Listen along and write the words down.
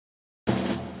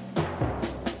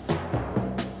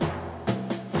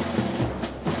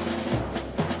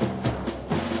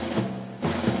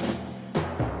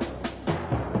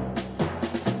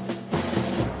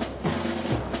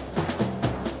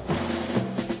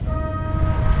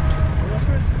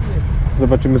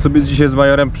Zobaczymy sobie dzisiaj z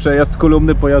majorem przejazd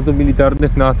kolumny pojazdów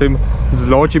militarnych na tym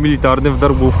zlocie militarnym w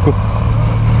Darłówku.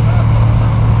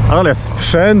 Ale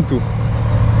sprzętu!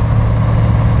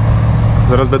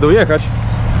 Zaraz będą jechać.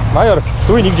 Major,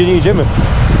 stój, nigdzie nie idziemy.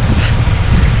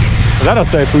 Zaraz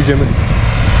sobie pójdziemy.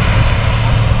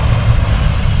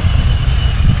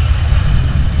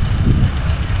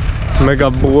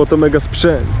 Mega błoto, mega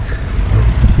sprzęt.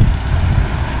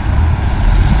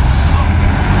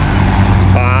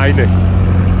 Fajny.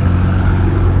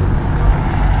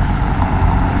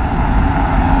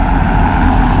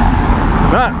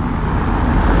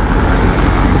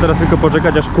 To teraz tylko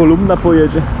poczekać, aż kolumna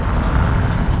pojedzie.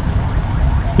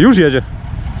 Już jedzie.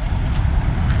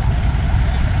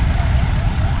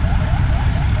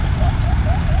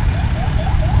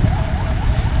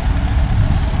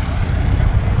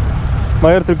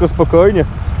 Major, tylko spokojnie.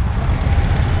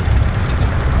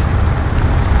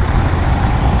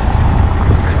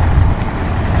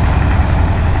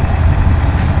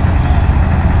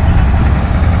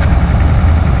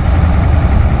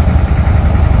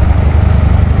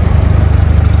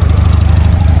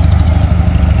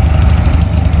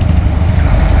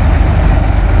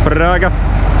 Praga.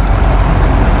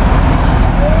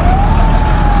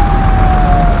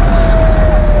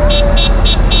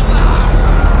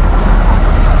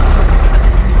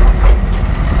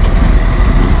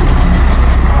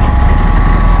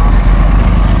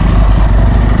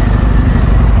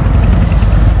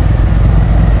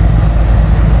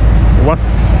 Łaz.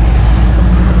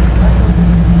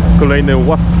 Kolejny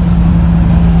łaz.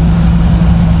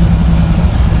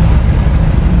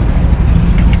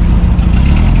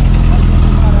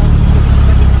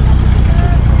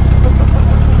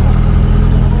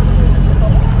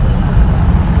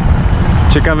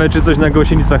 Ciekawe, czy coś na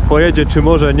gąsienicach pojedzie, czy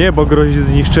może nie, bo grozi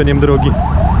zniszczeniem drogi.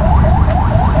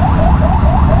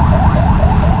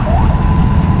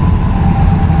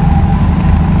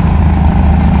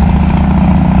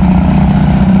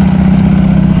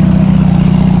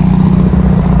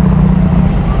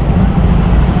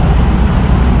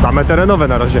 Same terenowe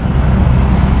na razie.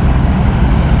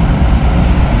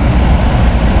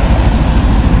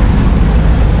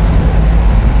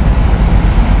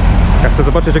 Ja chcę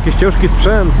zobaczyć jakiś ciężki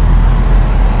sprzęt.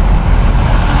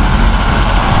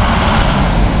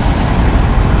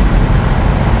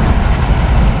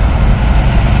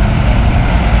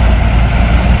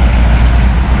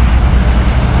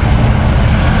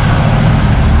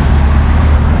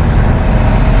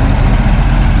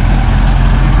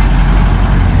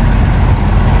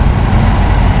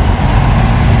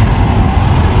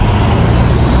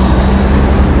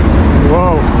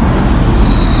 Wow,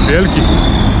 wielki.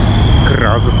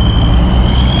 Kras.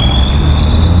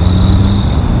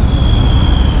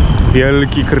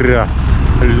 Wielki kras.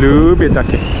 Lubię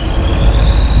takie.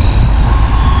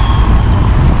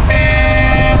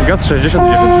 Gaz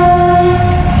 69.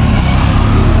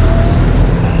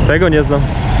 Tego nie znam.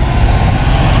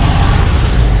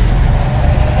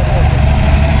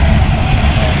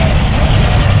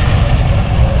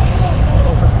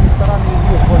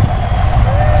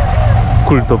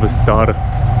 Kultowy star.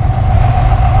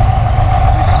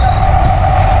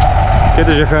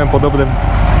 Kiedyś jechałem podobnym.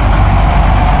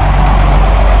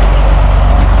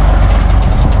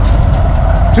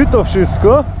 Czy to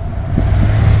wszystko?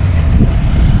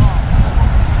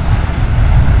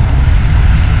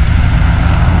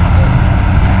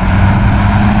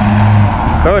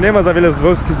 No, nie ma za wiele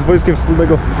z wojskiem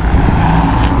wspólnego.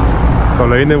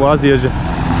 Kolejny łaz jedzie.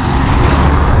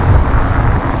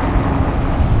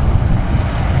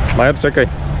 Major, czekaj.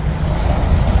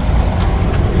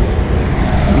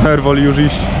 Major woli już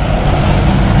iść.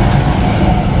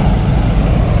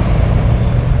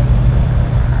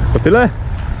 To tyle?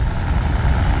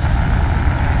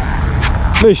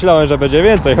 Myślałem, że będzie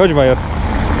więcej. Chodź, major.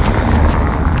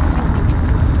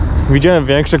 Widziałem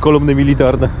większe kolumny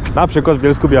militarne. Na przykład w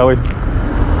Bielsku-Białej.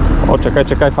 O, czekaj,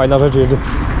 czekaj, fajna rzecz jedzie.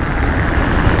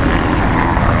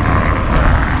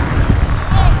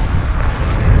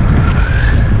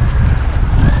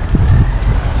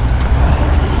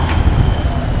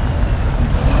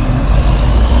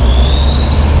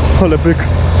 Ale byk.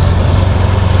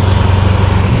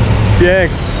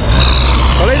 Pięknie.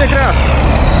 Kolejny kras.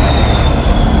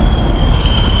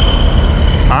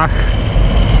 Ach.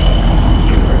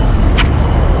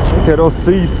 Te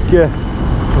rosyjskie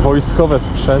wojskowe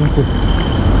sprzęty.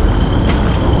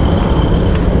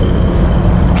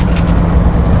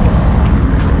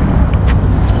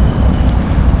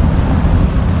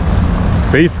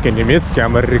 Rosyjskie, niemieckie,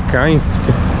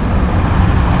 amerykańskie.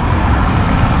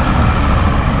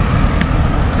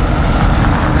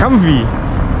 Humvee.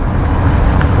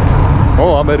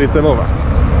 O Ameryce mowa.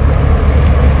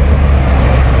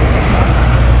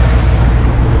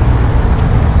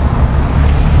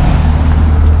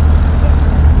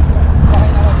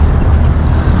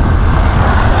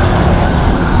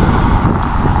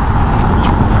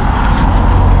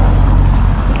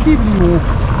 Kiblu.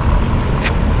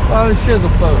 Ale się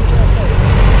dostałem.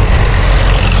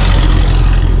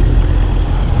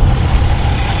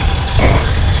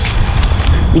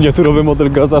 Miniaturowy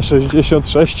model gaza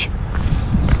 66.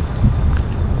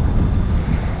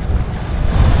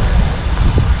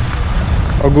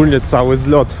 Ogólnie cały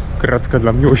zlot. Kratka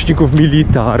dla miłośników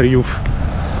militariów.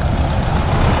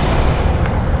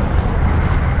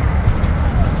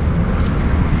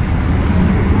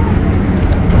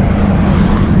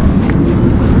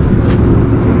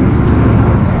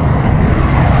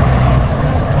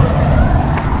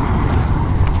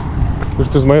 Już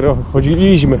tu z Majorem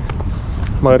chodziliśmy.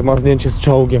 Major ma zdjęcie z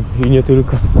czołgiem i nie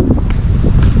tylko.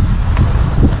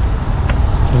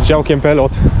 Z działkiem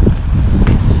pelot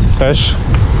też.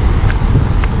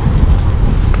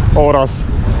 Oraz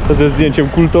ze zdjęciem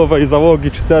kultowej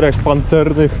załogi 4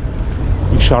 pancernych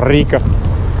i szarika.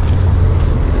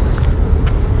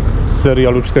 Z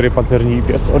serialu 4 pancerni i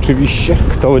pies. Oczywiście.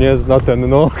 Kto nie zna, ten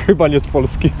no chyba nie z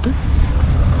Polski.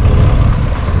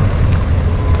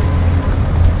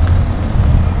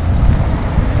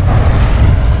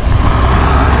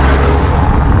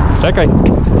 Czekaj.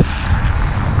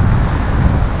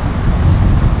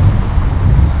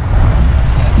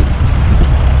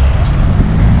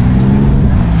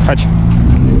 Chodź.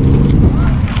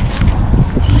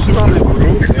 Trzymamy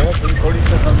ruch, nie? Ten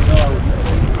kolicę zaminęła.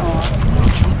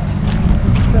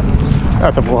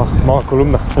 A to była mała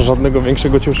kolumna. Żadnego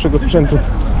większego, cięższego sprzętu.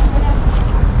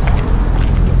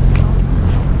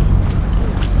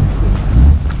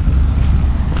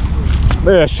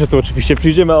 No jeszcze tu oczywiście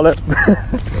przyjdziemy, ale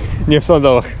nie w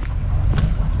sandałach.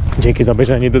 Dzięki za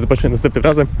obejrzenie, do zobaczenia następnym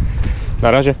razem.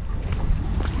 Na razie.